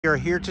We are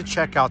here to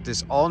check out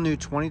this all-new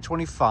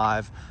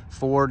 2025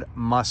 Ford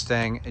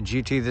Mustang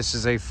GT. This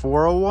is a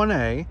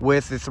 401A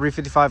with the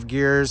 355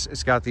 gears.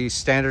 It's got the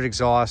standard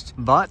exhaust,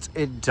 but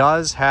it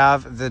does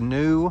have the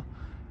new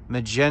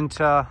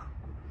magenta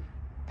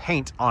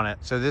paint on it.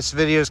 So this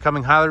video is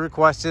coming highly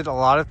requested. A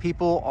lot of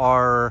people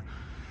are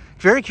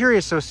very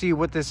curious to see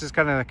what this is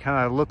gonna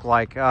kind of look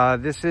like.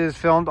 This is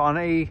filmed on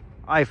a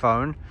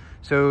iPhone,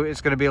 so it's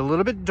going to be a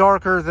little bit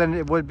darker than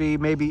it would be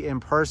maybe in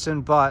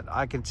person, but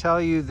I can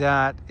tell you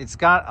that it's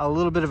got a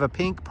little bit of a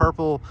pink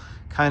purple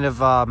kind of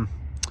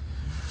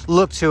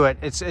look to it.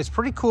 It's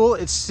pretty cool.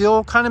 It's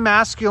still kind of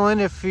masculine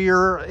if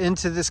you're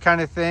into this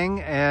kind of thing,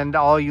 and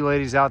all you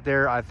ladies out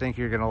there, I think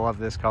you're going to love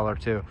this color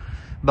too.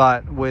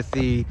 But with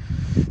the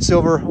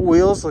silver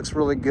wheels, looks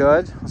really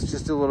good. Let's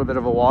just do a little bit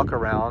of a walk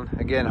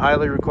around. Again,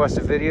 highly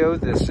requested video.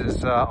 This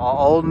is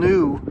all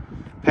new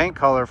paint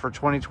color for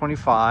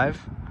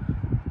 2025.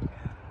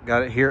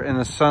 Got it here in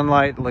the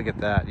sunlight. Look at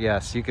that.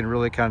 Yes, you can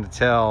really kind of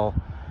tell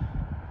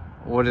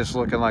what it's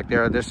looking like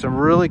there. There's some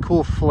really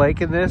cool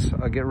flake in this.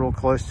 I'll get real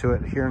close to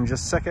it here in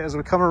just a second as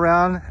we come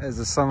around, as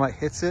the sunlight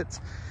hits it.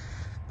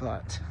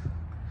 But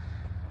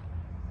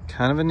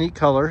kind of a neat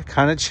color.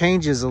 Kind of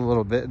changes a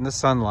little bit in the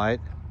sunlight.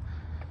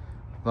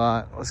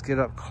 But let's get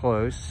up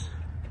close.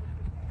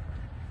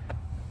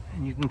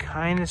 And you can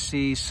kind of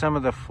see some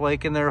of the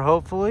flake in there,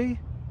 hopefully.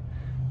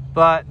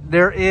 But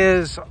there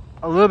is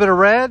a little bit of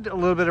red, a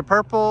little bit of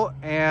purple,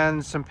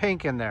 and some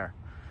pink in there.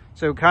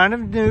 So kind of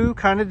new,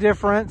 kind of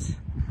different.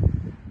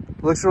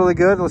 Looks really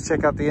good. Let's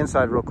check out the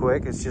inside real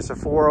quick. It's just a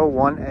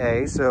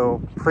 401A,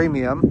 so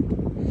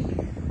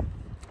premium.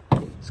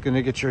 It's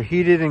gonna get your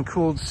heated and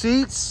cooled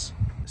seats.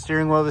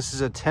 Steering wheel, this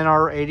is a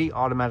 10R80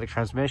 automatic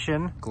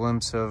transmission.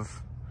 Glimpse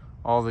of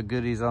all the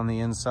goodies on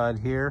the inside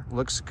here.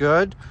 Looks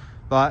good,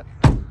 but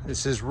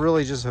this is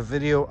really just a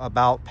video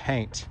about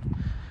paint,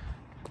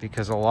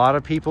 because a lot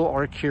of people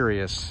are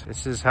curious.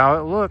 This is how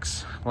it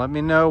looks. Let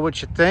me know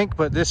what you think,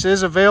 but this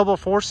is available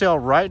for sale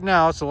right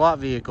now. It's a lot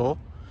vehicle.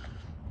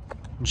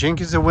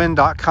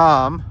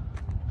 JenkinsandWin.com.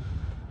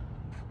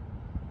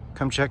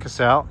 Come check us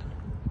out.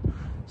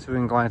 So we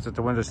can glance at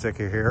the window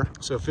sticker here.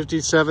 So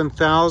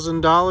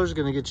 $57,000,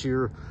 gonna get you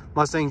your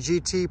Mustang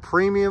GT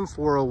Premium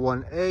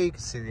 401A. You can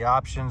see the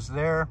options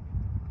there.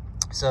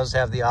 It does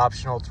have the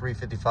optional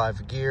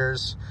 355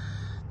 gears,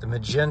 the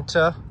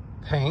magenta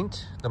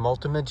paint, the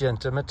Molten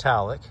Magenta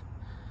Metallic.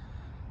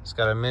 It's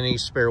got a mini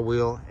spare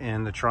wheel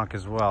in the trunk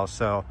as well,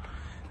 so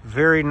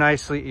very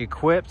nicely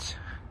equipped.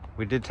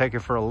 We did take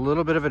it for a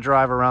little bit of a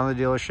drive around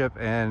the dealership,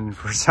 and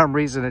for some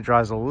reason it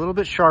drives a little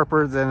bit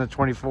sharper than the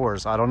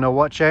 24s. I don't know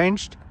what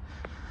changed,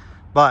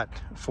 but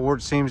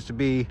Ford seems to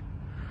be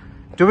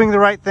doing the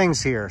right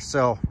things here.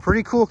 So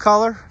pretty cool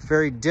color,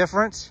 very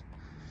different.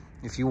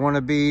 If you want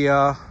to be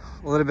a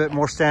little bit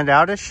more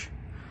standoutish,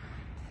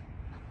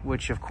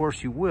 which of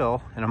course you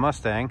will in a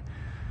Mustang,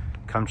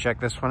 come check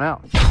this one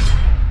out.